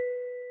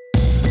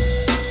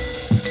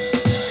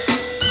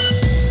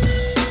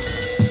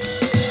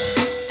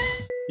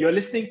You're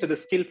listening to the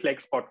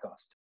SkillFlex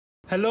podcast.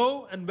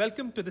 Hello and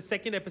welcome to the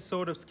second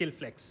episode of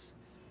SkillFlex.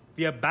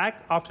 We are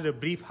back after a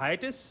brief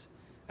hiatus,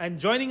 and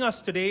joining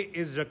us today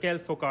is Rachele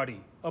Focardi,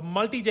 a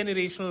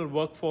multi-generational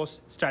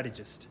workforce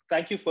strategist.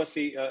 Thank you,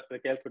 firstly,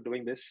 Rachele, for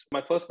doing this.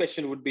 My first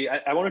question would be,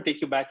 I want to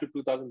take you back to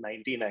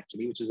 2019,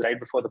 actually, which is right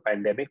before the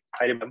pandemic.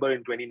 I remember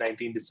in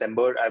 2019,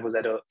 December, I was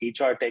at a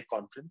HR tech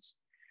conference,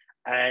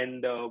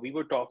 and we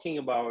were talking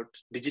about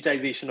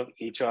digitization of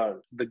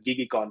HR, the gig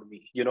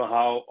economy,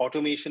 how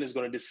automation is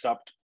going to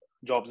disrupt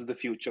jobs of the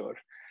future.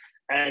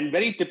 And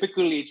very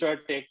typical HR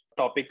tech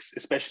topics,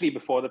 especially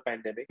before the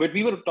pandemic. But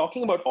we were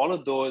talking about all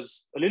of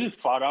those a little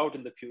far out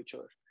in the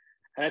future.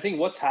 And I think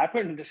what's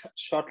happened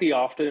shortly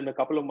after, in a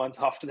couple of months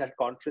after that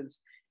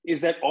conference, is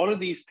that all of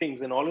these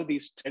things and all of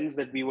these trends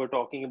that we were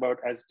talking about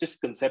as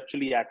just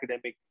conceptually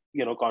academic,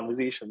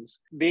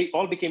 conversations, they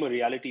all became a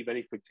reality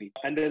very quickly.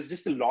 And there's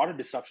just a lot of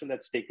disruption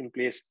that's taken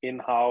place in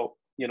how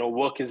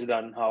work is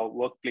done, how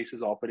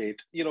workplaces operate.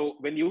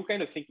 When you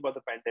kind of think about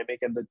the pandemic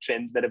and the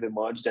trends that have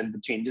emerged and the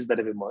changes that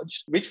have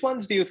emerged, which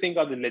ones do you think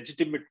are the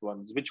legitimate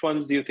ones? Which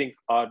ones do you think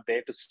are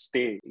there to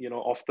stay,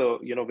 of the,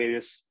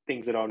 various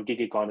things around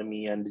gig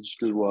economy and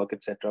digital work,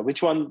 etc.?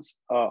 Which ones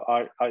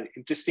are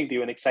interesting to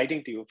you and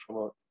exciting to you from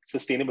a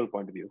sustainable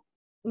point of view?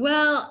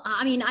 Well,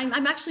 I mean,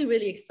 I'm actually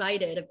really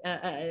excited,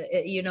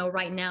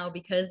 right now,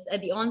 because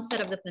at the onset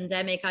of the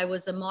pandemic, I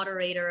was a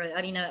moderator,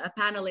 a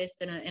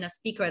panelist and a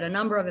speaker at a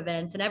number of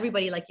events. And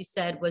everybody, like you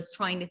said, was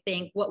trying to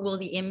think, what will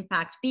the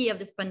impact be of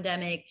this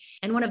pandemic?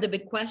 And one of the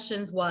big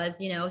questions was,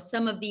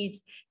 some of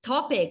these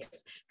topics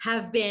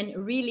have been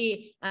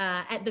really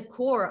at the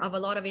core of a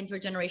lot of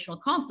intergenerational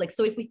conflicts.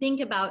 So if we think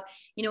about,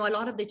 a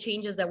lot of the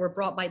changes that were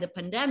brought by the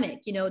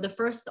pandemic, the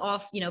first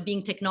off,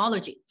 being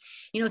technology.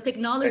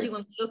 Technology,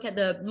 when we look at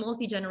the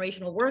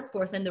multi-generational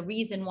workforce and the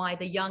reason why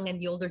the young and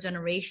the older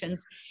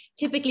generations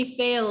typically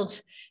failed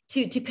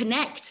to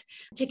connect.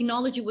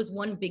 Technology was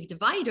one big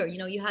divider.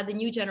 You had the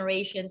new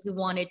generations who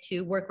wanted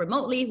to work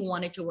remotely, who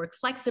wanted to work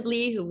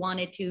flexibly, who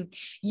wanted to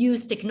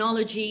use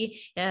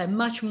technology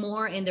much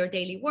more in their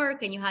daily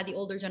work. And you had the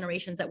older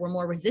generations that were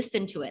more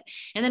resistant to it.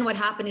 And then what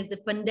happened is the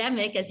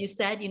pandemic, as you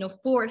said,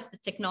 forced the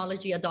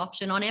technology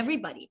adoption on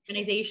everybody.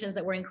 Organizations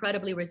that were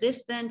incredibly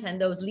resistant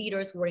and those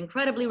leaders who were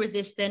incredibly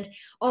resistant,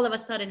 all of a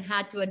sudden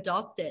had to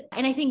adopt it.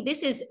 And I think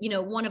this is,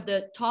 one of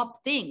the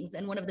top things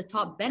and one of the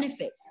top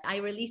benefits. I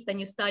released a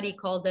new study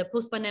called the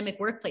Post-Pandemic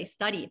Workplace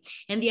Study.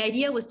 And the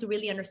idea was to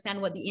really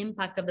understand what the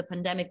impact of the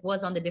pandemic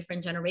was on the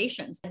different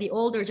generations. The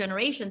older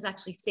generations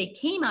actually say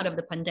came out of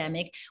the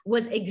pandemic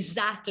was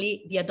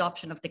exactly the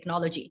adoption of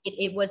technology.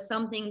 It was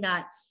something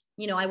that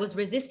I was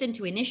resistant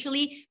to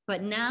initially,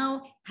 but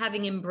now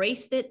having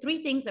embraced it,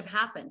 three things have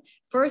happened.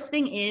 First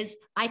thing is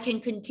I can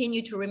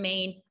continue to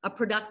remain a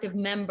productive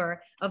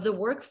member of the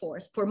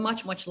workforce for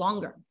much, much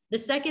longer. The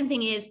second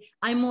thing is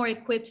I'm more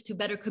equipped to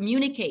better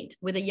communicate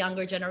with the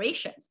younger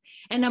generations.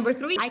 And number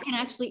three, I can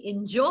actually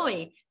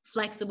enjoy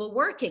flexible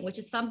working, which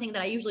is something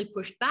that I usually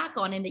pushed back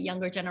on in the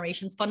younger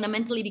generations,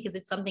 fundamentally because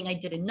it's something I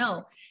didn't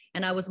know.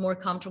 And I was more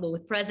comfortable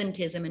with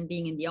presentism and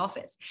being in the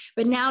office.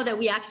 But now that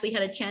we actually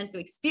had a chance to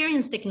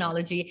experience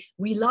technology,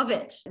 we love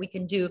it. We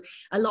can do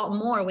a lot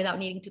more without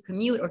needing to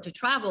commute or to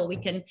travel. We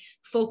can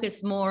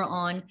focus more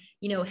on,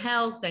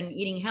 health and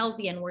eating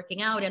healthy and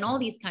working out and all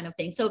these kind of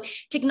things. So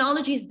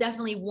technology is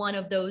definitely one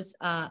of those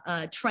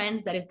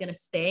trends that is going to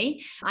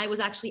stay. I was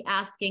actually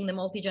asking the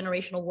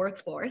multi-generational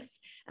workforce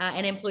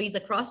and employees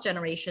across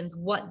generations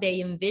what they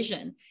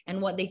envision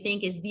and what they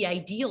think is the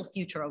ideal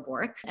future of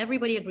work.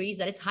 Everybody agrees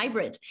that it's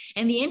hybrid.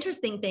 And the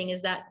interesting thing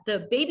is that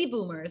the baby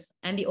boomers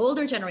and the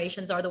older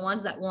generations are the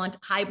ones that want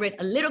hybrid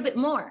a little bit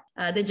more.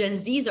 The Gen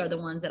Zs are the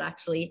ones that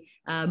actually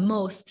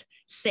most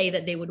say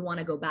that they would want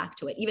to go back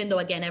to it, even though,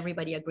 again,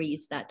 everybody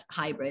agrees that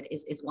hybrid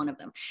is one of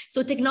them.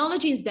 So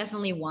technology is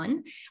definitely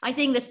one. I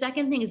think the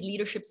second thing is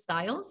leadership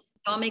styles.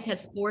 Pandemic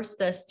has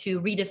forced us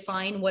to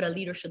redefine what a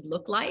leader should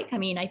look like.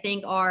 I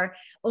think our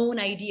own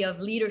idea of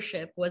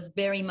leadership was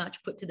very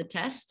much put to the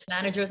test.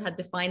 Managers had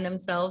to find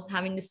themselves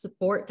having to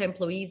support the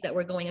employees that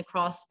were going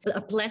across a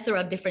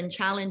plethora of different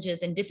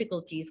challenges and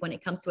difficulties when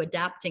it comes to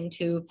adapting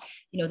to,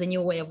 the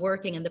new way of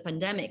working and the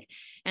pandemic.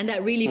 And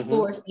that really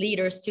forced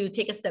leaders to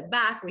take a step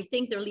back,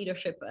 rethink their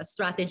leadership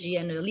strategy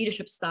and their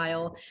leadership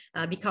style,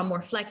 become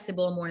more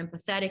flexible, more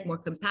empathetic, more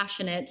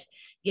compassionate,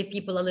 give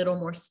people a little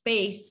more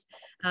space,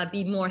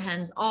 be more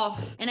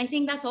hands-off. And I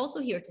think that's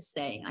also here to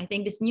stay. I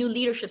think this new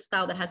leadership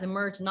style that has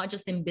emerged, not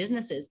just in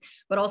businesses,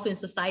 but also in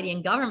society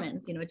and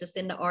governments,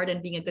 Jacinda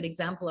Ardern being a good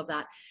example of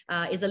that,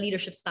 is a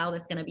leadership style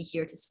that's going to be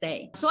here to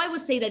stay. So I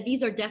would say that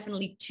these are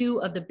definitely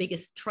two of the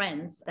biggest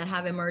trends that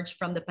have emerged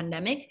from the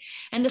pandemic.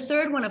 And the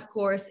third one, of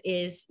course,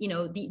 is,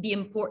 the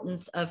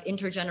importance of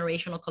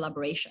intergenerational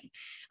collaboration.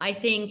 I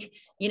think,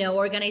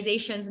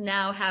 organizations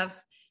now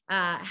have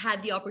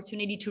had the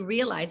opportunity to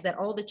realize that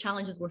all the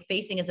challenges we're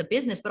facing as a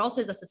business, but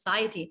also as a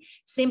society,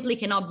 simply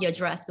cannot be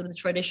addressed through the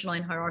traditional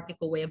and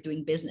hierarchical way of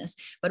doing business,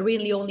 but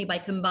really only by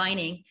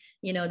combining,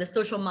 the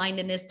social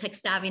mindedness, tech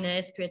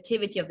savviness,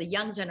 creativity of the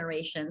young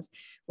generations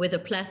with a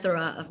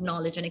plethora of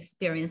knowledge and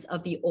experience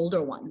of the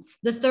older ones.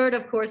 The third,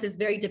 of course, is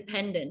very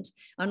dependent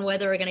on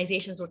whether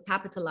organizations will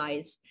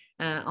capitalize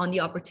on the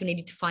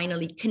opportunity to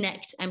finally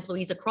connect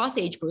employees across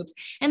age groups.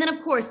 And then,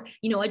 of course,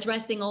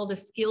 addressing all the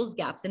skills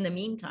gaps in the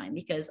meantime,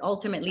 because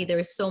ultimately there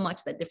is so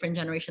much that different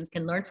generations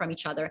can learn from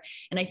each other.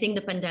 And I think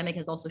the pandemic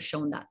has also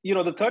shown that.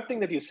 The third thing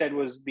that you said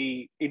was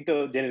the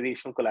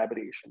intergenerational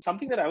collaboration.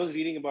 Something that I was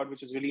reading about,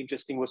 which is really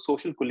interesting, was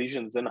social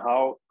collisions and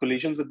how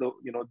collisions at the,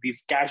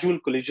 these casual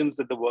collisions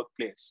at the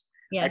workplace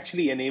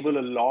actually enable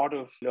a lot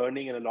of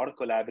learning and a lot of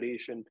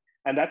collaboration.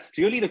 And that's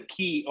really the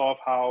key of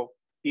how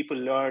people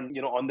learn,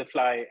 on the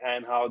fly,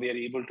 and how they're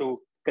able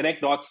to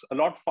connect dots a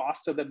lot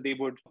faster than they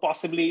would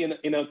possibly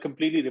in a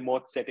completely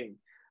remote setting.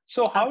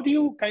 So how do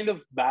you kind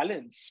of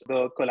balance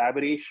the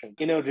collaboration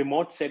in a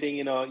remote setting,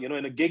 in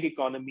a gig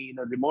economy, in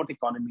a remote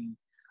economy?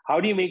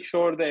 How do you make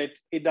sure that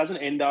it doesn't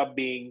end up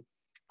being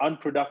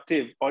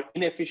unproductive or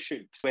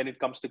inefficient when it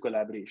comes to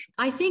collaboration?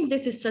 I think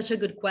this is such a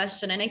good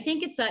question. And I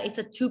think it's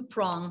a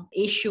two-pronged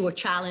issue or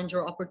challenge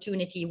or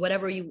opportunity,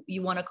 whatever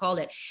you want to call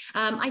it.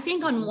 I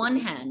think on one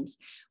hand,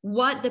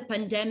 what the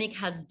pandemic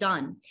has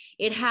done,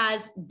 it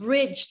has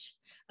bridged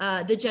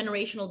the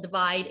generational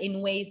divide in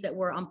ways that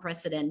were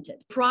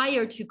unprecedented.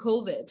 Prior to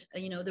COVID,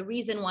 the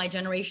reason why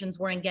generations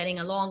weren't getting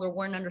along or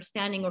weren't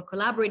understanding or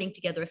collaborating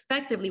together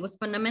effectively was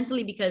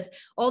fundamentally because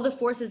all the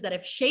forces that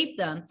have shaped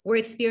them were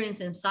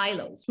experienced in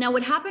silos. Now,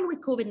 what happened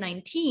with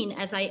COVID-19,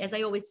 as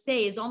I always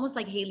say, is almost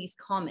like Halley's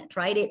Comet,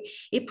 right?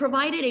 It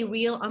provided a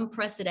real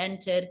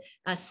unprecedented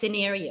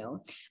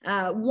scenario,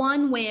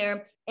 one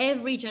where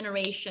every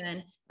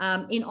generation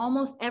in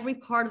almost every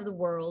part of the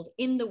world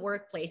in the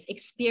workplace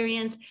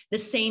experience the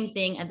same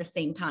thing at the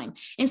same time.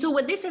 And so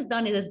what this has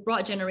done is it's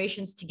brought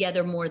generations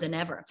together more than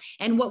ever.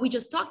 And what we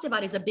just talked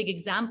about is a big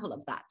example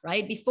of that,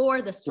 right?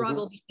 Before, the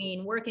struggle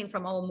between working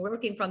from home,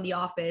 working from the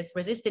office,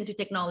 resistant to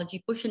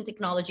technology, pushing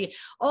technology,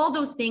 all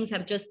those things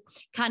have just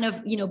kind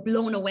of,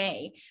 blown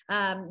away,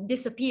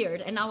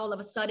 disappeared. And now all of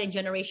a sudden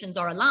generations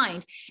are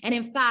aligned. And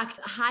in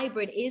fact,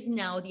 hybrid is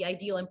now the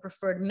ideal and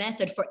preferred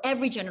method for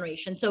every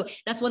generation. So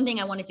that's one thing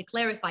I wanted to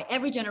clarify.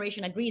 Every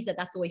generation agrees that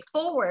that's the way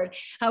forward.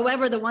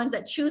 However, the ones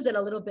that choose it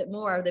a little bit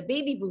more are the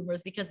baby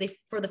boomers, because they,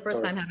 for the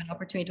first time, have an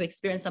opportunity to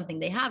experience something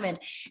they haven't.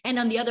 And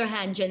on the other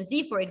hand, Gen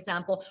Z, for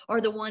example,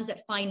 are the ones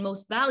that find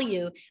most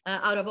value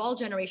out of all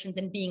generations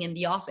in being in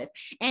the office.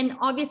 And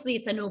obviously,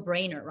 it's a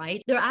no-brainer,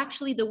 right? They're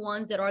actually the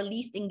ones that are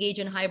least engaged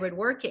in hybrid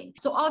working.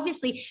 So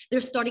obviously,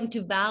 they're starting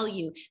to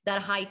value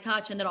that high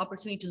touch and that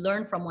opportunity to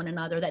learn from one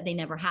another that they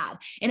never had.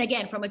 And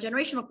again, from a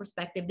generational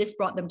perspective, this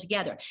brought them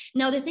together.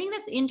 Now, the thing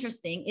that's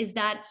interesting is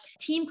that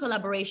team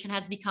collaboration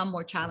has become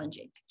more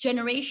challenging.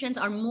 Generations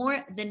are more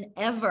than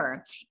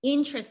ever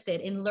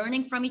interested in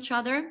learning from each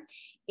other,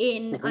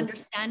 in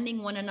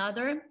understanding one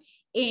another,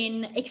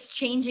 in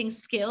exchanging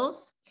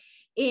skills,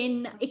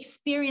 in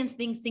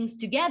experiencing things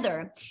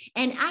together.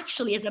 And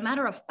actually, as a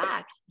matter of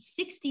fact,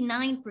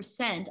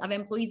 69% of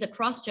employees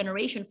across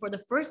generation for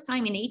the first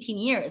time in 18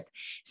 years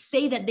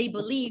say that they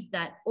believe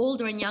that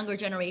older and younger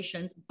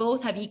generations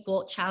both have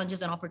equal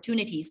challenges and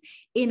opportunities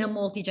in a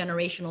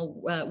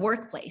multi-generational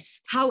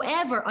workplace.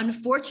 However,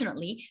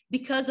 unfortunately,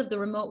 because of the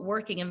remote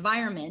working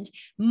environment,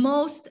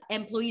 most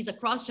employees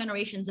across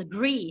generations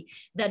agree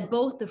that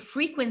both the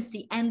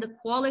frequency and the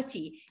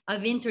quality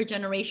of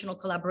intergenerational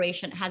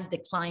collaboration has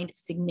declined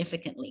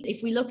significantly.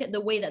 If we look at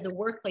the way that the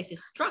workplace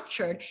is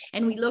structured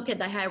and we look at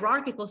the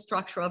hierarchical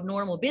structure of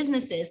normal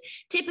businesses,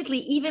 typically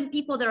even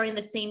people that are in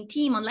the same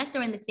team, unless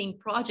they're in the same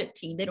project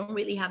team, they don't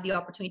really have the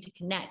opportunity to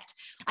connect.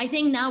 I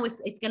think now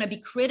it's going to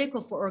be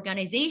critical for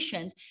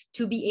organizations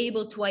to be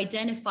able to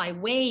identify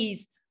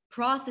ways,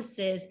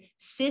 processes,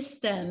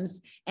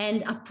 systems,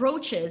 and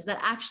approaches that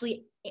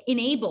actually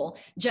enable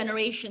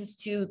generations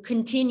to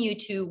continue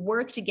to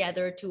work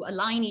together, to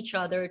align each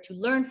other, to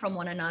learn from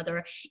one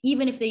another,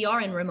 even if they are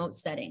in remote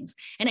settings.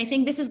 And I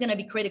think this is going to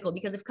be critical,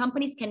 because if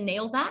companies can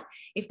nail that,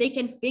 if they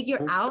can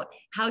figure out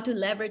how to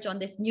leverage on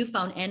this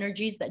newfound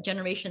energies that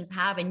generations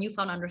have and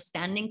newfound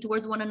understanding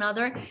towards one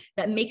another,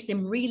 that makes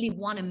them really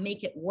want to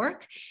make it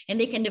work,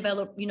 and they can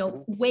develop,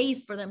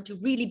 ways for them to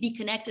really be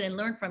connected and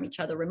learn from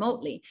each other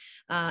remotely,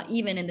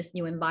 even in this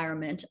new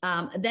environment,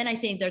 then I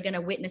think they're going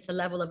to witness a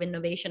level of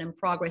innovation and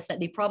progress that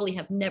they probably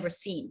have never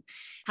seen.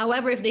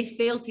 However, if they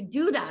fail to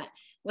do that,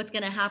 what's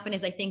going to happen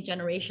is I think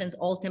generations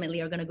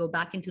ultimately are going to go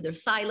back into their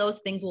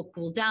silos, things will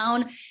cool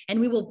down, and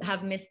we will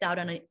have missed out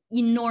on an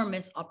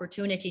enormous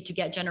opportunity to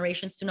get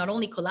generations to not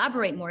only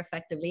collaborate more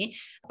effectively,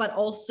 but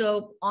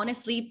also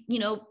honestly,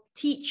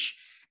 teach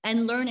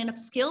and learn and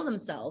upskill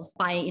themselves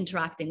by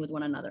interacting with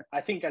one another.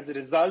 I think as a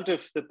result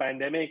of the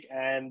pandemic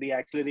and the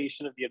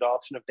acceleration of the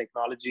adoption of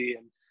technology,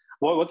 and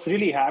what's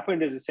really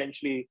happened is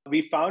essentially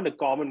we found a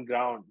common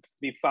ground.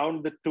 We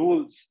found the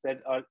tools that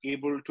are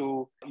able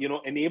to,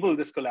 enable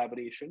this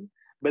collaboration.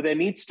 but there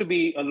needs to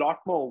be a lot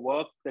more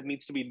work that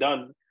needs to be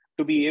done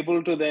to be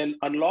able to then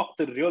unlock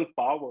the real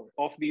power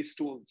of these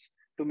tools,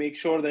 to make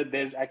sure that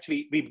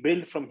we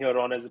build from here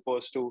on, as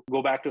opposed to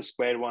go back to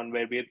square one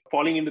where we're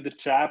falling into the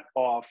trap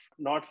of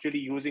not really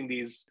using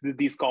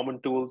these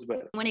common tools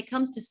well. When it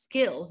comes to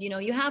skills,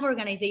 you have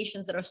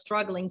organizations that are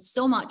struggling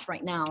so much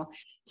right now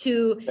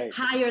to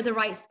hire the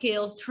right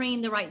skills,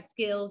 train the right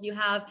skills. You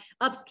have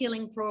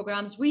upskilling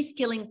programs,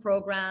 reskilling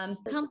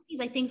programs. Companies,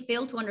 I think,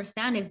 fail to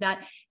understand is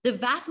that the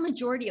vast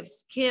majority of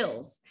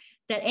skills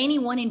that any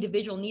one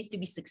individual needs to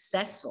be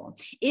successful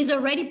is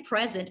already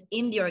present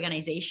in the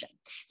organization.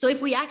 So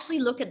if we actually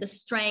look at the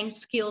strengths,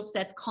 skill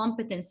sets,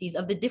 competencies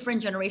of the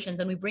different generations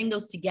and we bring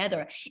those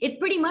together, it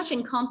pretty much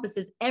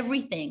encompasses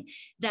everything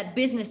that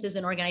businesses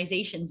and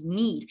organizations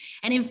need.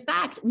 And in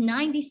fact,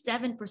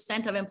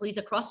 97% of employees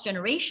across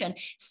generation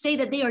say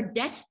that they are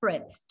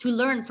desperate to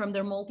learn from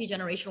their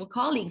multi-generational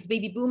colleagues.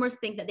 Baby boomers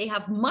think that they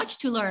have much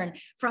to learn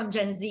from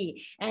Gen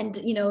Z, and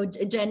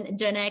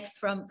Gen X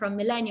from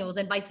millennials,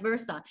 and vice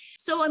versa.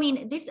 So,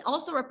 this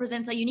also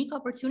represents a unique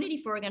opportunity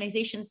for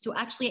organizations to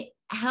actually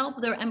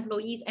help their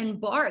employees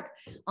embark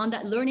on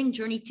that learning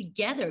journey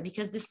together,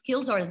 because the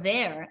skills are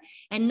there,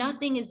 and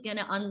nothing is going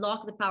to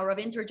unlock the power of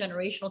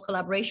intergenerational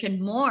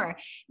collaboration more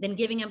than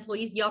giving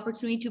employees the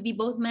opportunity to be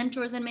both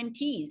mentors and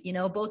mentees,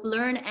 both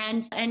learn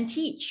and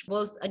teach,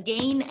 both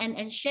gain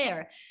and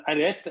share. I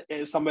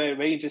read somewhere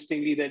very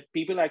interestingly that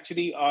people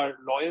actually are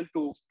loyal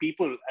to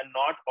people and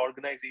not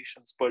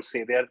organizations per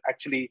se. They are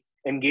actually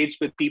engaged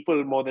with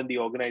people more than the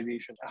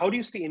organization. How do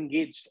you stay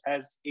engaged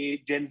as a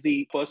Gen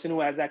Z person who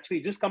has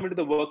actually just come into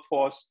the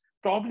workforce?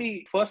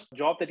 Probably first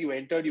job that you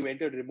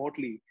entered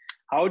remotely.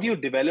 How do you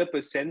develop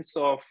a sense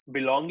of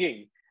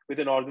belonging with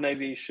an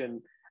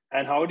organization,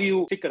 and how do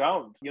you stick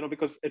around?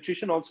 Because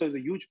attrition also is a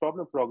huge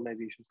problem for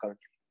organizations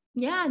currently.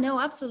 Yeah, no,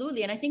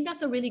 absolutely. And I think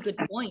that's a really good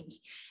point.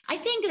 I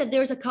think that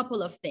there's a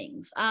couple of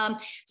things.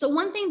 So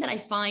one thing that I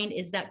find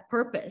is that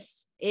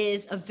purpose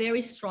is a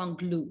very strong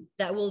glue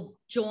that will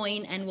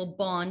join and will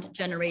bond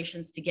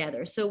generations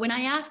together. So when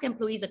I ask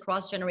employees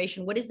across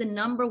generation, what is the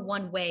number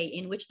one way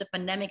in which the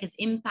pandemic has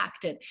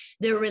impacted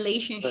their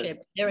relationship,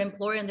 their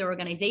employer and their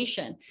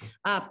organization,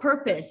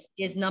 purpose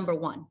is number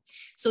one.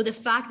 So the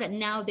fact that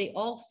now they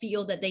all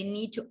feel that they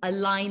need to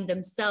align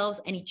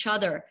themselves and each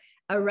other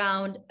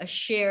around a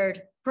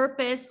shared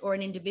purpose or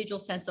an individual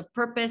sense of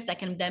purpose that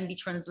can then be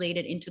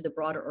translated into the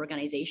broader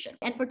organization.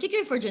 And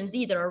particularly for Gen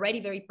Z, they're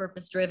already very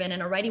purpose driven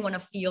and already want to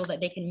feel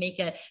that they can make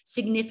a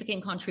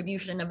significant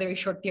contribution in a very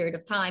short period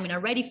of time, and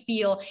already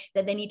feel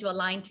that they need to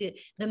align to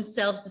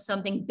themselves to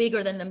something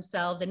bigger than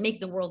themselves and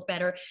make the world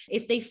better.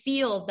 If they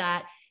feel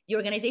that the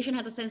organization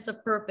has a sense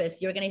of purpose,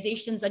 the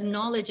organization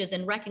acknowledges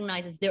and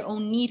recognizes their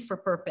own need for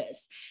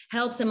purpose,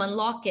 helps them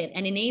unlock it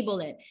and enable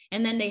it.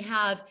 And then they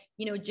have,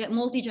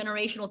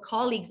 multi-generational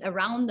colleagues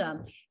around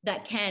them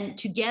that can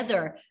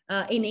together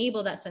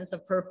enable that sense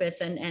of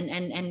purpose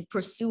and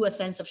pursue a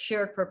sense of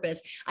shared purpose.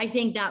 I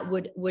think that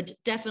would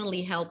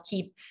definitely help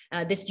keep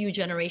this new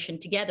generation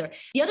together.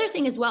 The other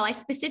thing as well, I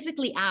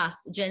specifically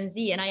asked Gen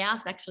Z, and I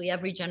asked actually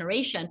every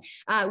generation,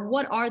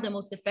 what are the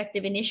most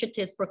effective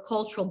initiatives for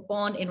cultural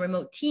bond in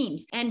remote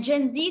teams? And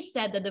Gen Z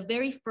said that the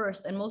very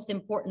first and most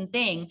important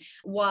thing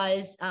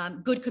was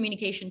good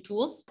communication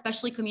tools,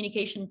 especially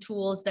communication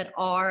tools that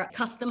are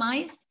customized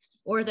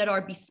or that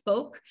are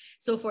bespoke.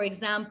 So for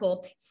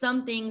example,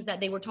 some things that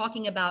they were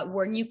talking about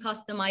were new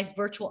customized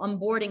virtual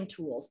onboarding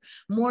tools,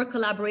 more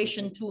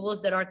collaboration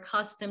tools that are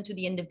custom to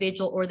the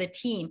individual or the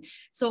team.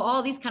 So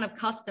all these kind of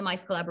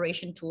customized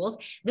collaboration tools.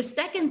 The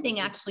second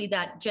thing actually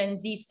that Gen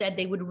Z said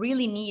they would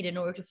really need in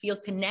order to feel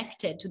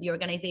connected to the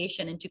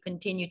organization and to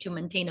continue to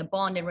maintain a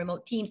bond in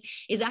remote teams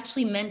is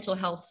actually mental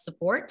health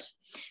support.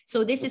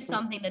 So this is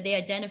something that they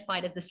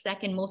identified as the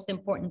second most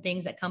important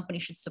things that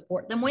companies should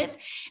support them with.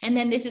 And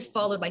then this is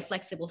followed by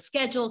flexible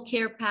schedule,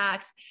 care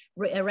packs,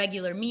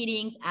 regular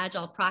meetings,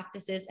 agile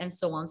practices, and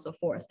so on and so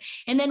forth.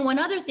 And then one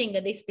other thing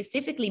that they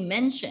specifically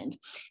mentioned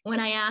when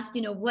I asked,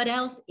 what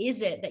else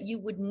is it that you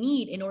would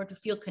need in order to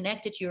feel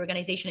connected to your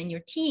organization and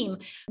your team,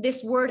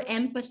 this word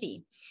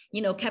empathy,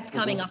 kept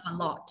coming up a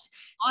lot.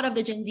 A lot of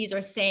the Gen Zs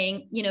are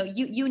saying,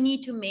 you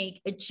need to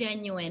make a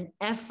genuine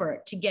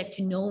effort to get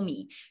to know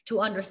me, to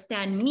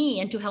understand me,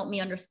 and to help me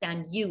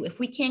understand you. If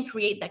we can't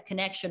create that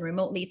connection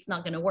remotely, it's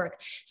not going to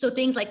work. So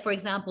things like, for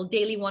example,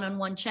 daily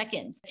one-on-one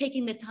check-ins,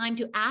 taking the time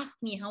to ask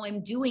me how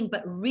I'm doing,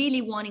 but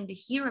really wanting to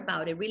hear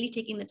about it, really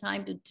taking the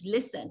time to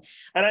listen.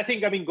 And I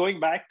think, going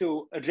back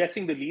to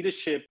addressing the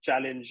leadership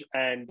challenge,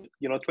 and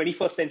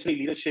 21st century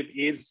leadership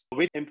is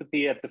with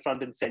empathy at the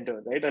front and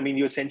center, right?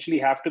 You essentially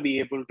have to be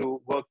able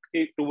to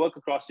work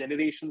across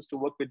generations, to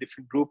work with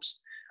different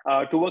groups,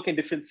 to work in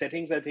different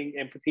settings. I think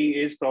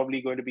empathy is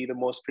probably going to be the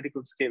most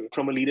critical skill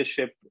from a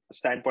leadership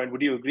standpoint.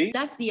 Would you agree?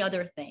 That's the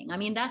other thing.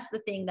 That's the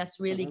thing that's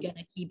really going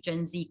to keep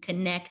Gen Z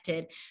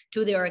connected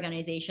to the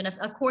organization.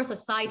 Of course,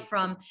 aside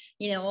from,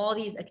 all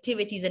these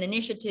activities and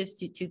initiatives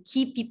to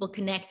keep people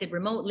connected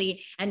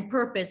remotely, and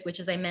purpose, which,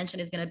 as I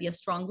mentioned, is going to be a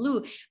strong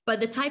glue. But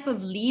the type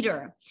of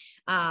leader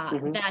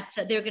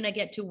that they're going to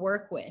get to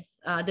work with,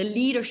 the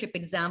leadership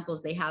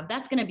examples they have,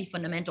 that's going to be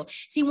fundamental.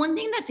 See, one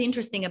thing that's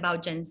interesting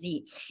about Gen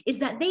Z is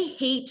that they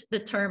hate the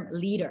term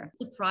leader.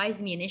 It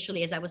surprised me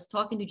initially as I was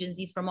talking to Gen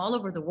Zs from all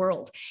over the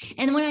world.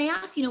 And when I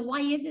asked,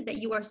 why is it that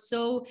you are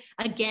so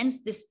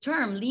against this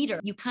term leader?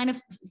 You kind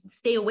of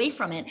stay away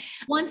from it.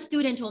 One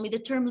student told me the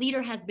term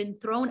leader has been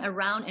thrown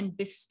around and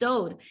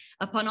bestowed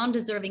upon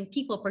undeserving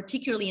people,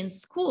 particularly in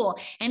school.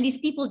 And these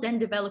people then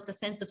developed a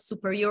sense of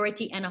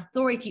superiority and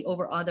authority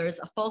over others,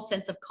 a false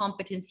sense of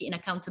competency and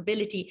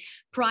accountability,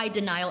 pride,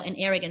 denial, and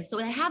arrogance. So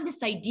I have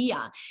this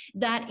idea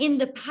that in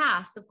the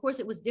past, of course,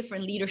 it was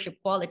different leadership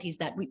qualities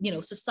that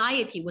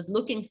society was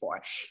looking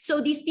for.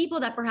 So these people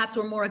that perhaps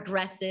were more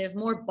aggressive,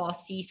 more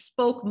bossy,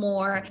 spoke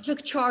more,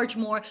 took charge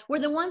more, were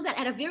the ones that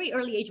at a very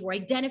early age were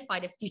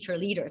identified as future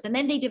leaders. And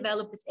then they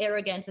developed this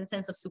arrogance and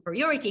sense of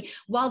superiority,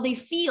 while they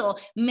feel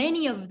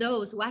many of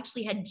those who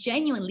actually had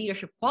genuine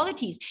leadership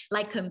qualities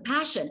like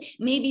compassion,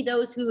 maybe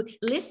those who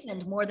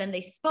listened more than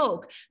they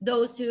spoke,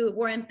 those who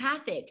were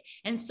empathic,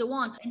 and so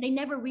on. And they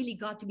never really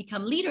got to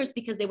become leaders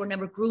because they were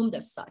never groomed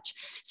as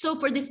such. So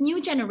for this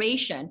new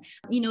generation,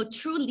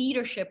 true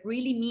leadership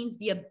really means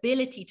the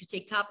ability to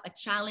take up a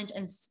challenge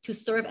and to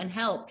serve and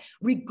help,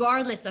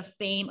 regardless of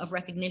fame, of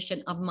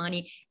recognition, of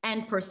money,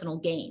 and personal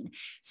gain.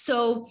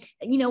 So,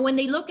 when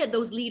they look at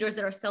those leaders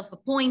that are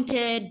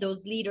self-appointed,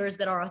 those leaders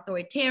that are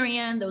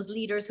authoritarian, those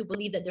leaders who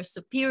believe that they're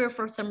superior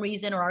for some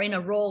reason or are in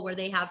a role where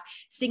they have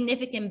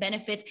significant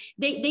benefits,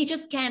 they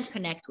just can't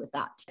connect with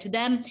that. To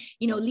them,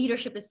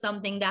 leadership is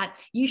something that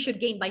you should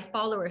gain by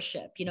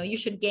followership. You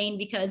should gain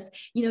because,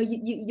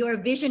 you're a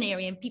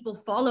visionary and people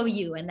follow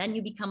you. And then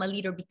you become a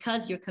leader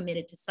because you're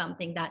committed to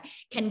something that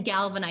can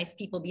galvanize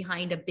people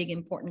behind a big,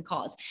 important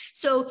cause.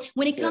 So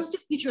when it comes to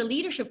future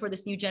leadership for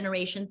this new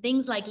generation,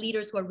 things like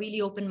leaders who are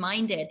really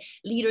open-minded,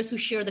 leaders who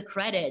share the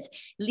credit,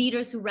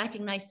 leaders who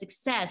recognize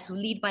success, who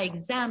lead by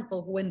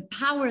example, who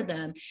empower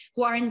them,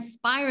 who are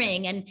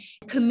inspiring and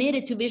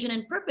committed to vision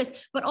and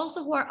purpose, but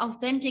also who are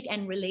authentic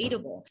and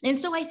relatable. And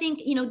so I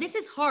think, this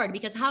is hard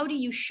because how do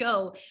you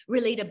show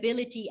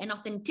relatability and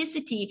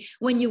authenticity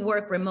when you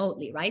work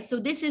remotely, right? So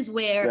this is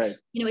where,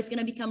 it's going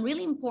to become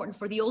really important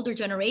for the older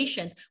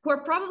generations who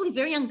are probably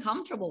very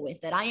uncomfortable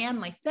with it. I am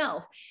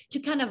myself, to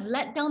kind of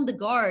let down the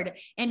guard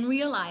and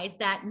realize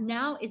that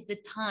now is the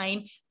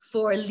time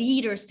for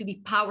leaders to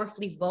be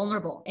powerfully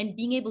vulnerable. And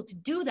being able to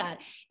do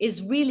that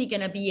is really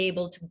going to be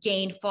able to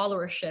gain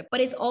followership,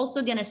 but it's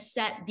also going to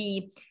set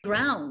the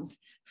grounds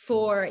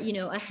for,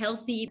 a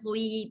healthy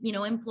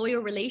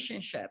employer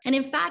relationship. And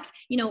in fact,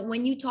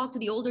 when you talk to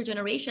the older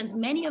generations,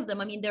 many of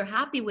them, they're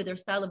happy with their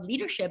style of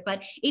leadership,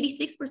 but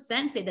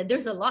 86% say that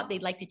there's a lot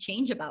they'd like to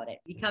change about it.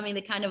 Becoming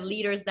the kind of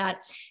leaders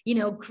that,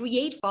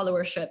 create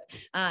followership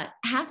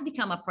has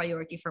become a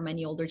priority for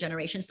many older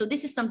generations. So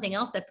this is something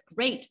else that's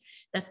great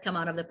that's come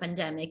out of the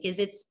pandemic, is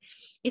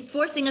it's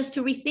forcing us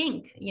to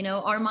rethink,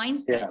 our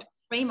mindset.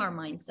 Frame our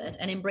mindset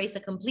and embrace a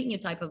complete new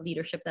type of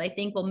leadership that I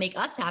think will make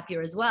us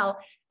happier as well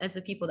as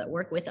the people that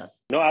work with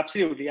us. No,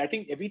 absolutely. I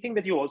think everything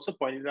that you also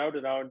pointed out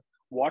around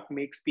what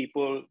makes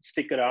people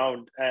stick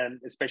around, and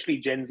especially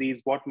Gen Zs,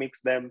 what makes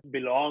them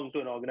belong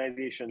to an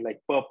organization, like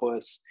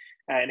purpose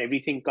and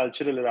everything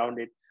cultural around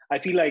it. I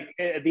feel like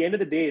at the end of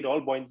the day, it all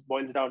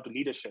boils down to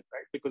leadership,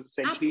 right? Because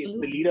essentially It's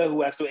the leader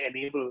who has to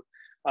enable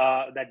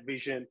that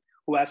vision,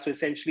 who has to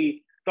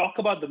essentially talk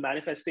about the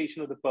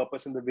manifestation of the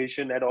purpose and the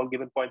vision at all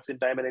given points in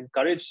time and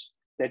encourage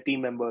their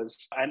team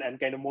members and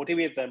kind of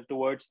motivate them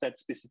towards that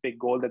specific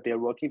goal that they're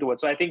working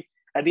towards. So I think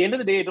at the end of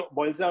the day, it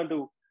boils down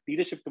to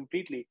leadership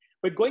completely.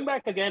 But going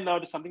back again now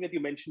to something that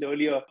you mentioned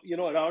earlier,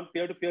 around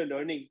peer-to-peer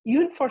learning,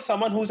 even for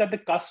someone who's at the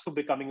cusp of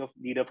becoming a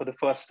leader for the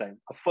first time,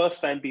 a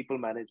first-time people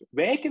manager,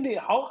 where can they,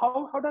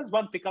 how does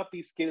one pick up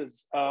these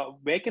skills?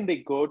 Where can they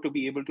go to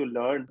be able to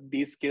learn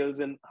these skills?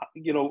 And,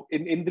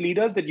 in the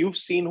leaders that you've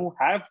seen who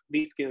have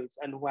these skills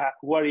and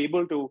who are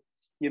able to,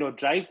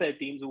 drive their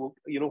teams, who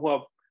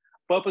are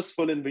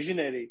purposeful and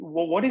visionary,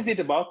 what is it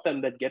about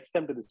them that gets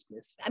them to this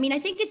place? I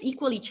think it's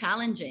equally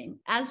challenging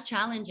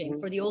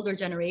for the older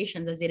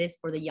generations as it is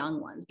for the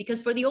young ones.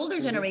 Because for the older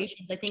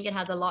generations, I think it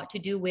has a lot to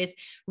do with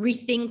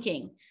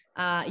rethinking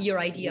your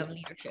idea of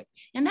leadership.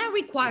 And that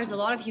requires a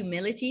lot of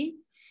humility.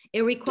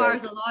 It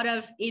requires a lot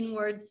of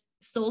inwards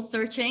soul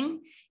searching,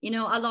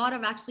 a lot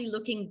of actually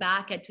looking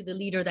back to the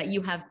leader that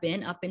you have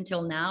been up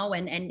until now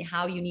and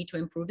how you need to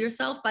improve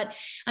yourself. But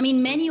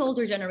many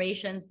older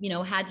generations,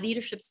 had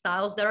leadership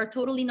styles that are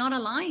totally not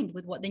aligned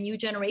with what the new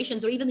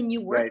generations or even the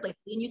new workplace,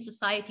 the new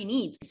society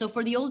needs. So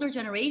for the older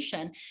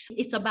generation,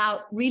 it's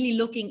about really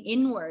looking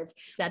inwards.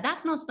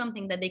 That's not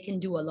something that they can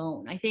do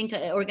alone. I think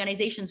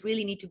organizations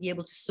really need to be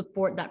able to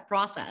support that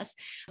process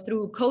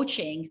through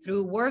coaching,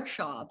 through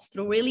workshops,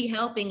 through really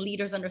helping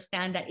leaders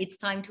understand that it's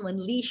time to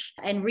unleash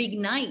and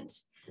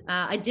reignite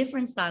a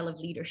different style of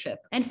leadership.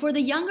 And for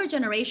the younger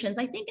generations,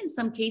 I think in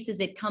some cases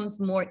it comes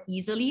more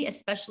easily,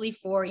 especially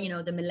for,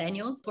 the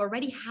millennials who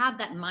already have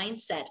that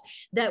mindset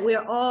that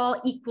we're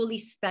all equally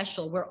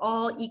special. We're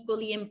all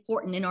equally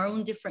important in our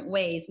own different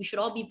ways. We should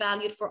all be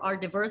valued for our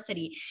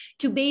diversity,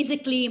 to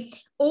basically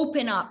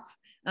open up,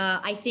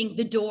 I think,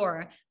 the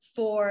door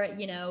for,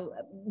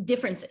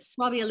 differences.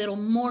 Probably a little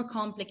more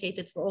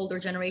complicated for older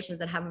generations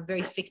that have a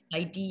very fixed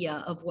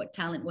idea of what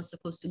talent was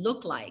supposed to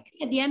look like.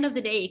 At the end of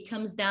the day, it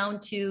comes down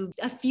to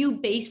a few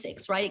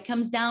basics, right? It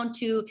comes down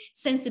to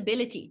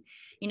sensibility.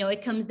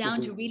 It comes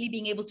down to really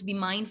being able to be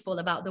mindful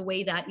about the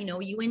way that,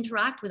 you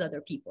interact with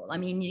other people. I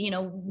mean,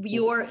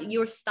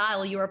 your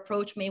style, your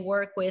approach may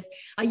work with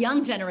a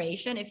young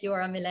generation if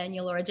you're a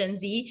millennial or a Gen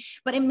Z,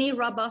 but it may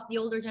rub off the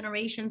older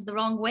generations the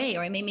wrong way,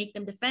 or it may make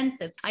them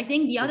defensive. I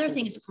think the other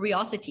thing is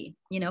curiosity,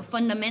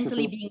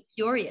 fundamentally being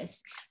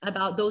curious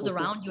about those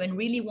around you and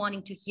really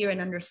wanting to hear and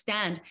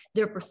understand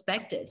their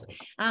perspectives.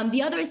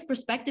 The other is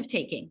perspective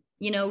taking,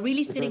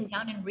 really sitting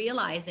down and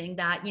realizing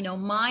that,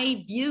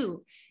 my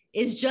view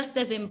is just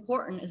as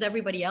important as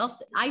everybody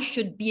else. I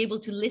should be able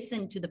to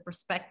listen to the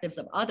perspectives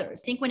of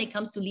others. I think when it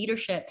comes to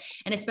leadership,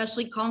 and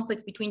especially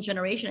conflicts between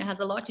generations, it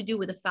has a lot to do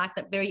with the fact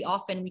that very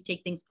often we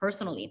take things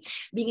personally.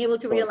 Being able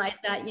to realize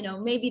that,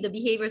 maybe the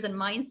behaviors and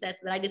mindsets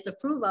that I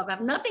disapprove of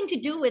have nothing to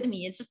do with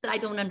me. It's just that I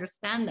don't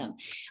understand them,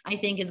 I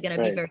think is going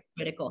to be very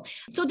critical.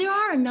 So there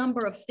are a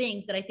number of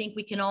things that I think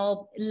we can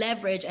all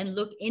leverage and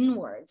look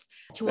inwards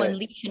to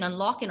unleash and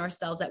unlock in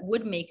ourselves that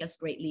would make us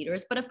great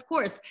leaders. But of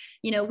course,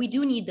 we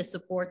do need the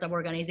support of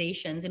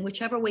organizations in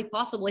whichever way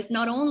possible, if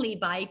not only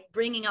by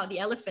bringing out the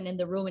elephant in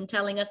the room and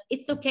telling us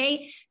it's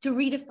okay to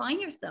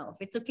redefine yourself.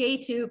 It's okay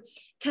to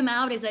come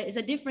out as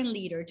a different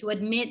leader, to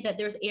admit that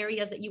there's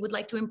areas that you would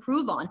like to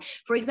improve on.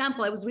 For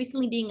example, I was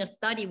recently doing a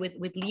study with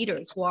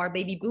leaders who are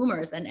baby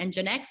boomers and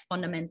Gen X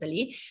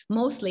fundamentally,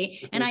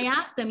 mostly. And I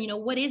asked them,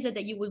 what is it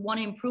that you would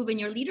want to improve in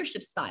your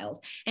leadership styles?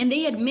 And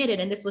they admitted,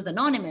 and this was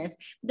anonymous,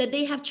 that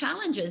they have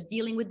challenges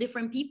dealing with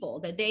different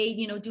people, that they,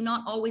 do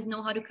not always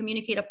know how to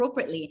communicate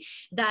appropriately,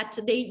 that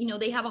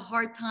they have a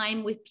hard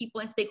time with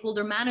people and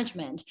stakeholder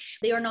management.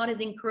 They are not as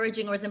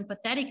encouraging or as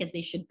empathetic as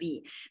they should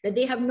be, that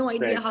they have no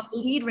idea how to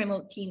lead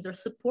remote teams or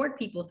support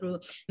people through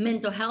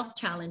mental health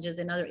challenges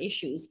and other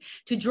issues,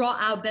 to draw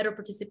out better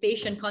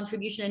participation,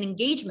 contribution, and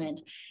engagement,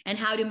 and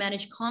how to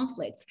manage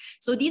conflicts.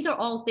 So these are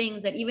all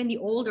things that even the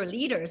older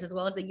leaders, as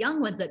well as the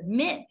young ones,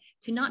 admit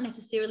to not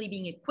necessarily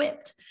being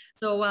equipped.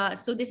 So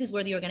this is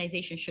where the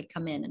organization should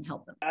come in and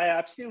help them. I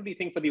absolutely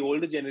think for the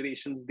older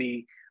generations,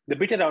 the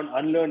bit around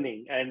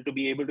unlearning and to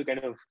be able to kind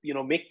of,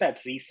 make that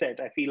reset,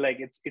 I feel like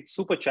it's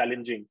super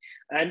challenging.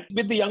 And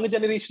with the younger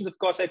generations, of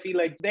course, I feel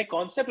like their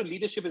concept of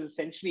leadership is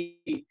essentially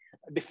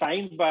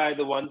defined by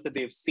the ones that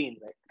they've seen,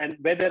 right? And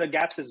where there are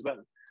gaps as well.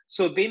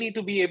 So they need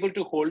to be able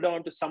to hold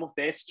on to some of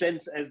their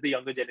strengths as the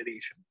younger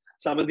generation.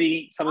 Some of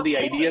the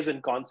ideas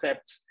and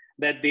concepts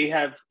that they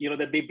have,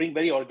 that they bring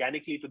very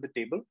organically to the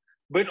table,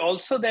 but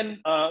also then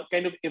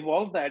kind of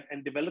evolve that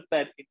and develop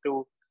that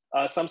into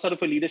some sort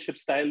of a leadership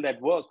style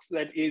that works,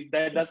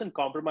 that doesn't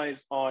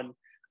compromise on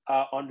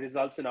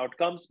results and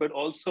outcomes, but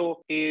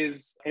also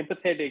is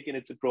empathetic in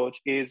its approach,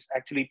 is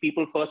actually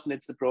people first in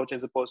its approach,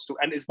 as opposed to,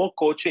 and is more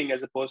coaching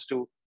as opposed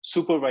to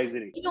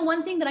supervisory.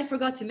 One thing that I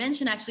forgot to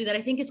mention, actually, that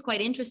I think is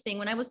quite interesting,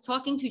 when I was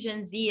talking to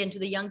Gen Z and to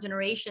the young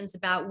generations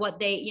about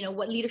what they,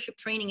 what leadership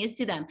training is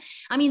to them.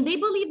 I mean, they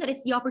believe that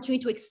it's the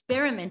opportunity to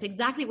experiment,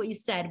 exactly what you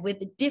said, with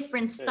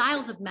different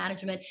styles of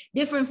management,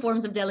 different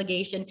forms of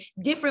delegation,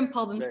 different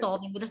problem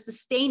solving, with a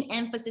sustained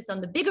emphasis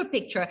on the bigger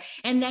picture,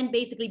 and then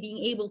basically being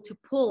able to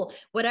pull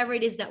whatever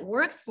it is that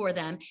works for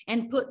them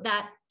and put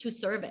that to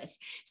service.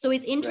 So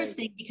it's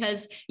interesting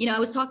because, I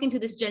was talking to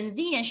this Gen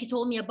Z and she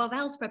told me, above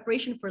else,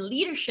 preparation for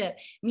leadership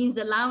means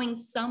allowing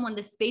someone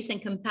the space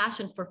and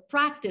compassion for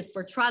practice,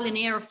 for trial and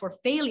error, for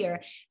failure,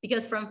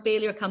 because from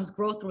failure comes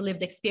growth through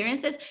lived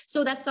experiences.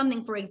 So that's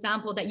something, for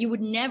example, that you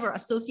would never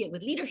associate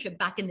with leadership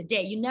back in the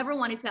day. You never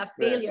wanted to have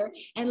failure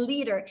and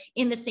leader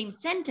in the same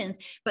sentence,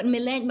 but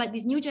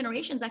these new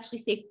generations actually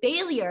say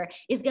failure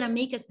is going to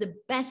make us the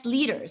best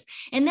leaders.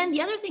 And then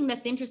the other thing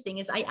that's interesting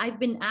is I've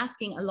been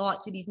asking a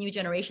lot to these new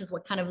generations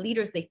what kind of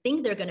leaders they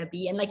think they're going to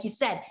be. And like you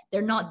said,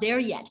 they're not there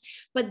yet,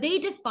 but they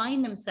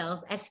define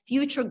themselves as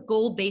future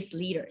goal-based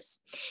leaders.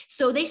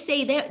 So they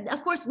say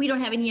of course, we don't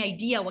have any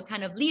idea what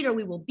kind of leader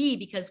we will be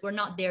because we're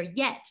not there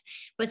yet.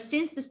 But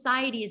since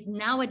society is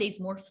nowadays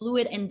more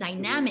fluid and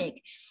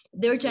dynamic,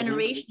 their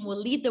generation will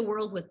lead the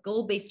world with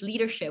goal-based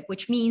leadership,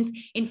 which means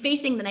in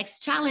facing the next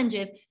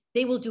challenges,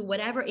 they will do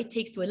whatever it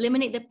takes to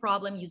eliminate the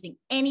problem using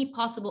any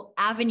possible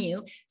avenue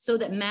so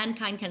that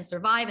mankind can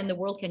survive and the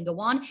world can go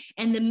on.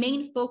 And the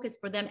main focus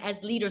for them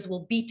as leaders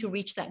will be to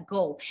reach that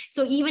goal.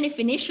 So even if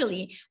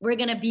initially we're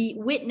going to be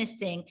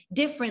witnessing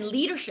different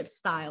leadership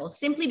styles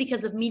simply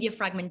because of media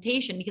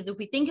fragmentation, because if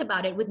we think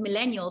about it, with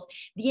millennials,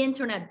 the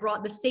internet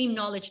brought the same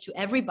knowledge to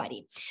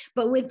everybody.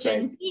 But with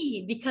Gen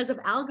Z, because of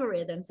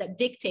algorithms that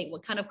dictate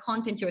what kind of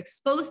content you're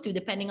exposed to,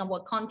 depending on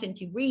what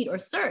content you read or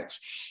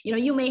search,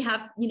 you may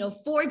have,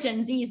 4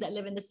 Gen Zs that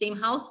live in the same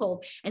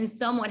household and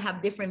somewhat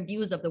have different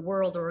views of the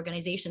world or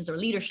organizations or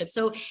leadership.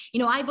 So,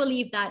 I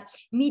believe that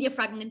media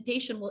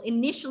fragmentation will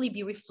initially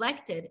be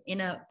reflected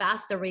in a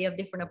vast array of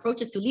different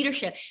approaches to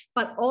leadership,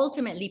 but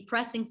ultimately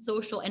pressing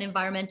social and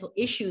environmental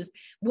issues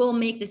will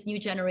make this new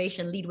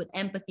generation lead with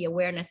empathy,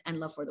 awareness, and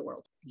love for the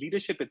world.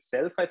 Leadership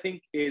itself, I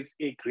think, is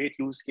a great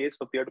use case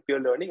for peer-to-peer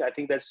learning. I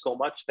think there's so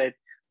much that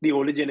the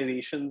older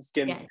generations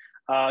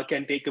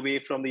can take away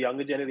from the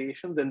younger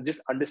generations, and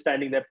just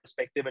understanding their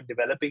perspective and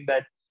developing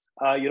that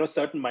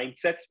certain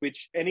mindsets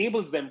which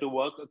enables them to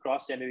work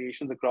across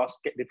generations, across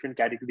different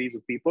categories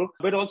of people,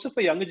 but also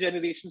for younger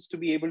generations to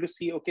be able to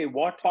see, okay,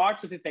 what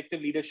parts of effective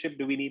leadership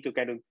do we need to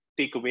kind of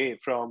take away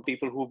from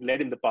people who've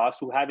led in the past,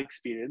 who have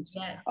experience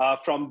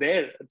from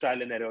their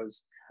trial and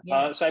errors.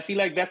 So I feel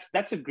like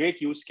that's a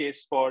great use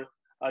case for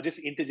just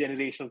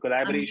intergenerational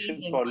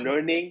collaboration, for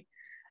learning.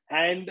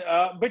 And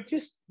but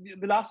just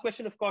the last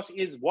question, of course,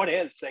 is what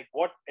else? Like,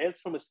 what else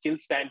from a skill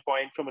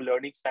standpoint, from a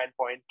learning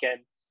standpoint,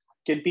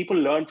 can people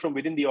learn from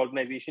within the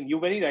organization? You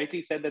very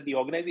rightly said that the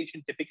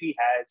organization typically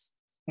has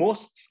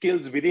most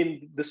skills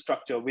within the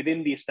structure,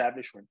 within the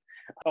establishment.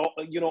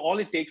 All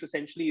it takes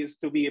essentially is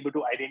to be able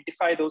to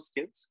identify those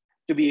skills,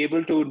 to be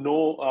able to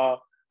know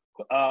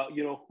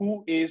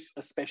who is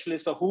a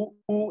specialist or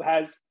who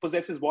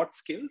possesses what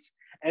skills,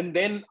 and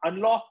then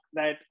unlock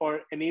that or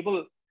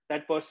enable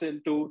that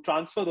person to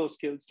transfer those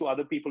skills to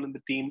other people in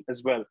the team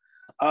as well.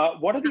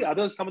 What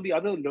are some of the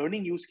other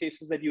learning use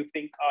cases that you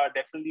think are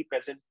definitely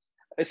present,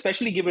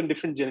 especially given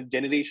different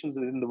generations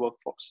within the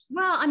workforce?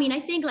 Well, I mean, I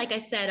think, like I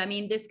said,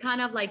 this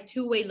kind of like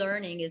two-way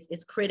learning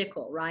is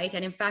critical, right?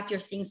 And in fact, you're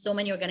seeing so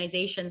many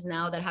organizations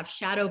now that have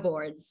shadow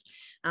boards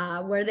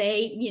where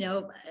they,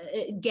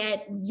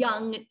 get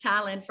young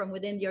talent from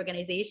within the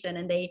organization,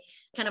 and they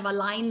kind of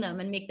align them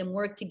and make them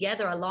work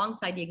together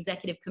alongside the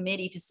executive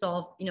committee to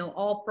solve,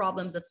 all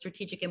problems of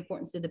strategic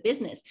importance to the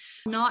business.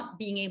 Not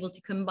being able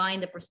to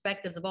combine the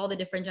perspectives of all the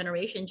different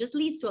generations just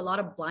leads to a lot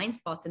of blind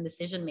spots in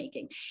decision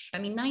making.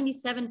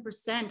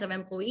 97% of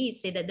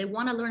employees say that they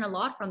want to learn a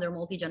lot from their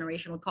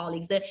multi-generational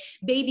colleagues. The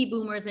baby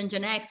boomers and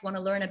Gen X want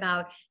to learn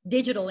about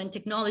digital and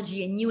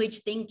technology and new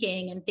age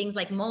thinking and things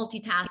like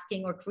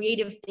multitasking or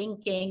creative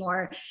thinking,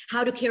 or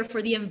how to care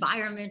for the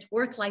environment,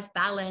 work-life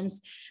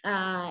balance,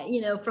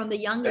 from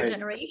the younger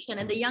generation.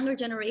 And the younger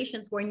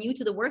generations who are new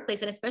to the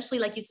workplace, and especially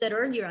like you said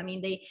earlier,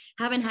 they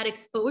haven't had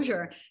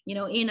exposure,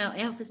 in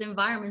an office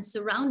environment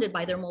surrounded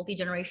by their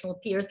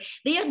multi-generational peers.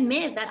 They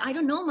admit that I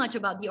don't know much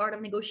about the art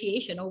of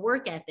negotiation or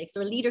work ethics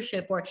or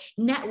leadership or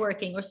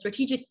networking or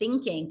strategic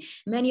thinking.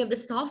 Many of the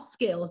soft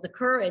skills, the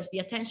courage, the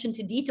attention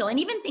to detail, and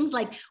even things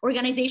like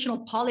organizational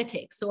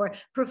politics or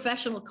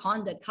professional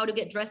conduct, how to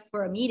get dressed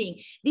for a meeting.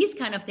 These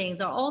kind of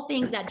things are all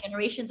things that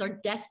generations are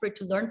desperate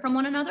to learn from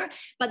one another.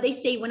 But they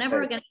say whenever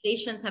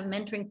organizations have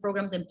mentoring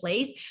programs in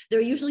place,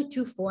 they're usually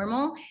too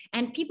formal,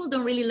 and people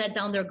don't really let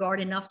down their guard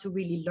enough to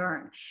really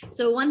learn.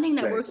 So one thing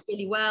that works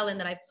really well, and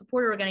that I've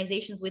supported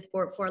organizations with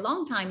for a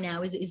long time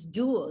now, is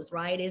duos,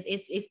 right?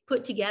 Is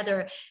put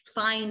together,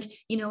 find,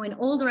 an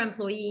older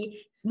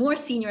employee, more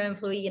senior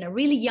employee,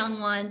 really young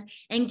ones,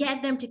 and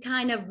get them to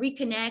kind of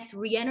reconnect,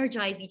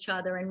 re-energize each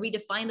other, and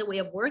redefine the way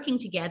of working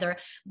together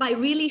by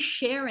really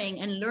sharing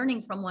and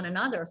learning from one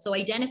another. So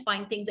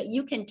identifying things that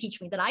you can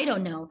teach me that I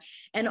don't know.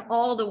 And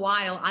all the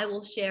while, I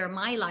will share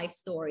my life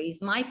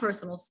stories, my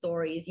personal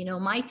stories,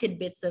 my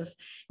tidbits of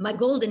my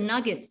golden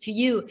nuggets to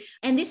you.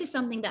 And this is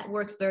something that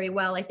works very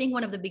well. I think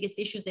one of the biggest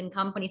issues in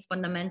companies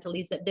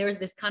fundamentally is that there's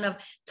this kind of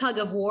tug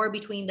of war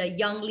between the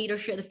young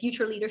leadership, the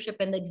future leadership,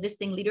 and the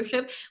existing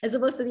leadership, as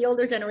opposed to the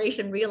older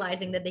generation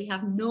realizing that they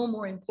have no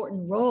more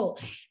important role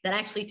than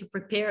actually to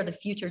prepare the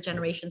future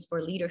generations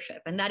for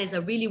leadership. And that is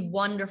a really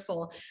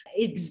wonderful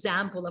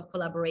example of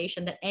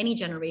collaboration that any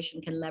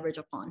generation can leverage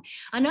upon.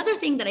 Another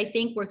thing that I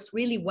think works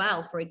really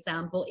well, for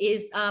example,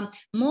 is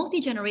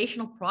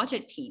multi-generational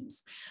project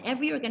teams.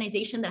 Every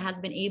organization that has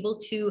been able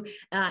to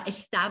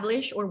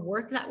establish or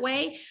work that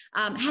way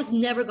has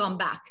never gone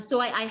back. So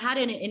I had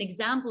an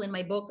example in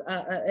my book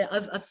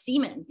of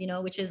Siemens,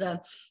 which is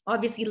a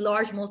obviously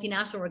large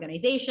multinational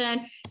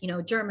organization,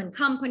 German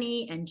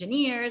company,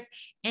 engineers.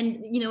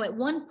 And, at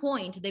one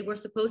point they were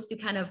supposed to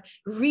kind of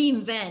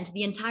reinvent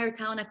the entire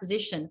talent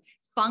acquisition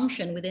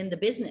function within the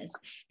business.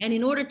 And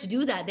in order to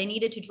do that, they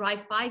needed to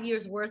drive 5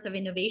 years worth of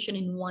innovation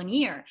in 1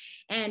 year.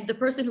 And the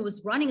person who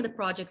was running the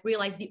project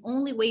realized the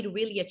only way to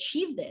really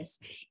achieve this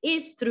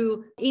is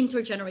through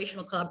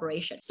intergenerational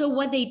collaboration. So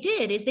what they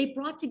did is they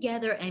brought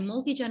together a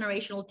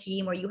multi-generational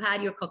team where you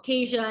had your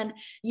Caucasian,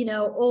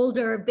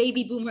 older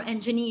baby boomer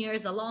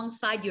engineers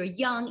alongside your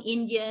young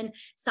Indian,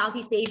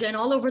 Southeast Asia, and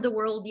all over the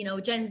world,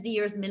 Gen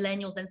Zers,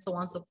 millennials, and so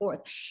on and so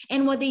forth.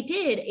 And what they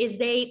did is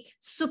they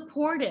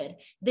supported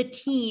the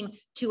team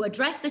to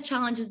address the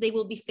challenges they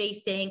will be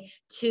facing,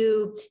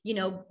 to,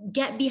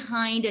 get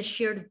behind a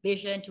shared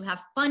vision, to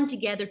have fun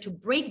together, to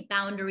break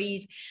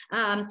boundaries.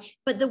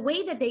 But the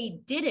way that they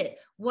did it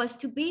was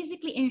to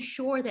basically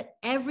ensure that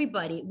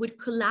everybody would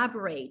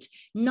collaborate,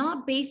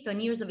 not based on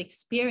years of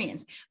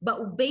experience,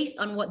 but based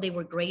on what they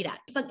were great at.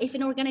 If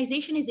an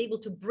organization is able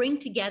to bring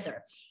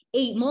together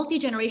a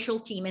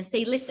multi-generational team and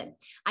say, listen,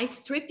 I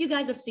strip you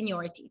guys of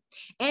seniority.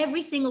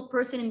 Every single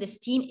person in this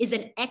team is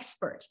an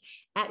expert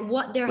at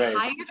what they're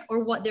hired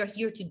or what they're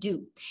here to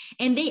do.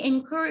 And they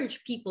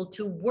encourage people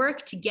to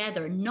work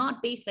together,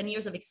 not based on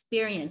years of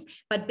experience,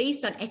 but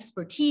based on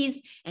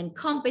expertise and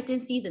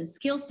competencies and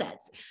skill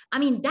sets. I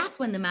mean, that's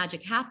when the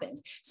magic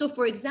happens. So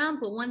for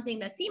example, one thing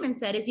that Siemens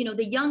said is,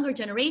 the younger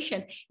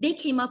generations, they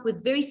came up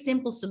with very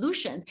simple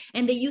solutions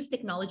and they use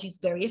technologies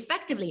very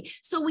effectively.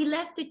 So we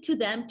left it to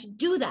them to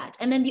do that.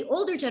 And then the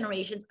older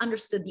generations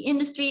understood the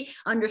industry,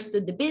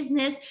 understood the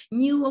business,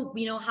 knew,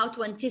 how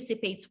to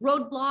anticipate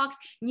roadblocks,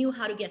 knew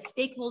how to get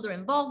stakeholder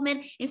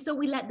involvement. And so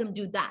we let them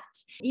do that.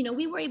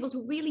 We were able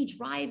to really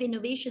drive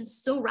innovation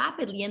so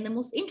rapidly. And the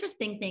most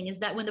interesting thing is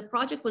that when the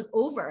project was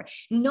over,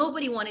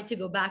 nobody wanted to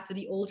go back to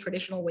the old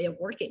traditional way of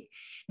working.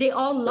 They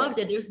all loved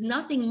it. There's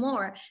nothing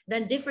more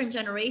than different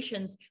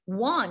generations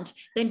want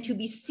than to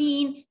be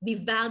seen, be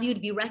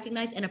valued, be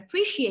recognized, and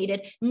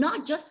appreciated,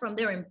 not just from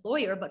their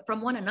employer, but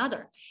from one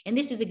another. And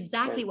this is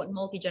exactly what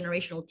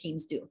multi-generational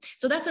teams do.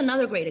 So that's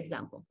another great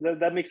example.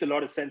 That makes a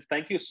lot of sense.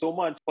 Thank you so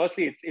much.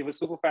 Firstly, it was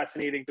super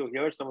fascinating to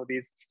hear some of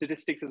these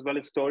statistics as well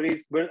as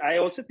stories. But I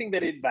also think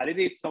that it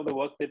validates some of the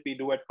work that we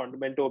do at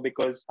Fundamento,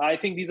 because I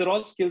think these are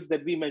all skills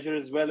that we measure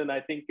as well. And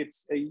I think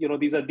it's,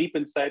 these are deep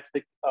insights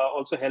that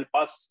also help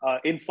us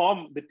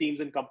inform the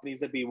teams and companies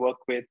that we work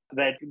with,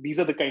 that these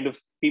are the kind of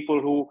people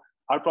who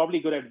are probably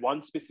good at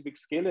one specific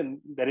skill, and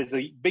there is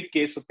a big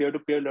case of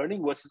peer-to-peer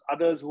learning versus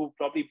others who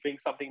probably bring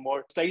something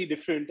more slightly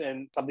different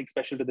and something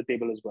special to the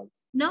table as well.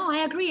 No,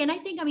 I agree. And I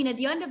think, at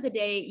the end of the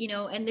day,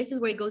 and this is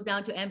where it goes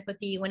down to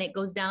empathy, when it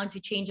goes down to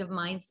change of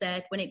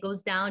mindset, when it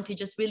goes down to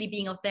just really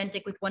being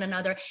authentic with one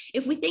another.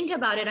 If we think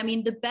about it,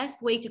 the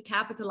best way to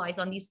capitalize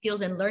on these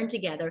skills and learn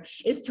together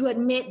is to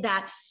admit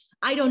that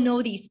I don't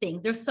know these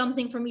things. There's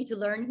something for me to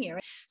learn here.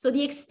 So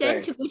the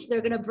extent to which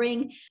they're going to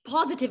bring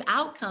positive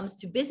outcomes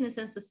to business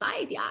and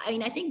society,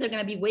 I think they're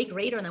going to be way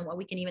greater than what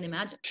we can even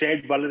imagine.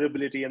 Shared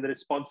vulnerability and the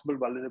responsible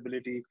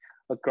vulnerability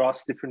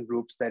across different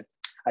groups, that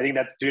I think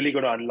that's really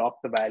going to unlock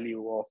the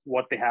value of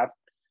what they have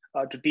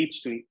to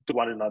teach to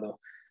one another.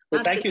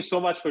 But thank you so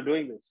much for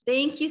doing this.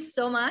 Thank you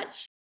so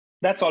much.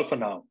 That's all for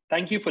now.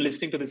 Thank you for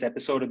listening to this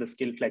episode of the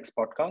SkillFlex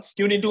podcast.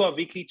 Tune into our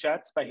weekly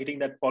chats by hitting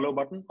that follow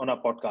button on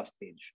our podcast page.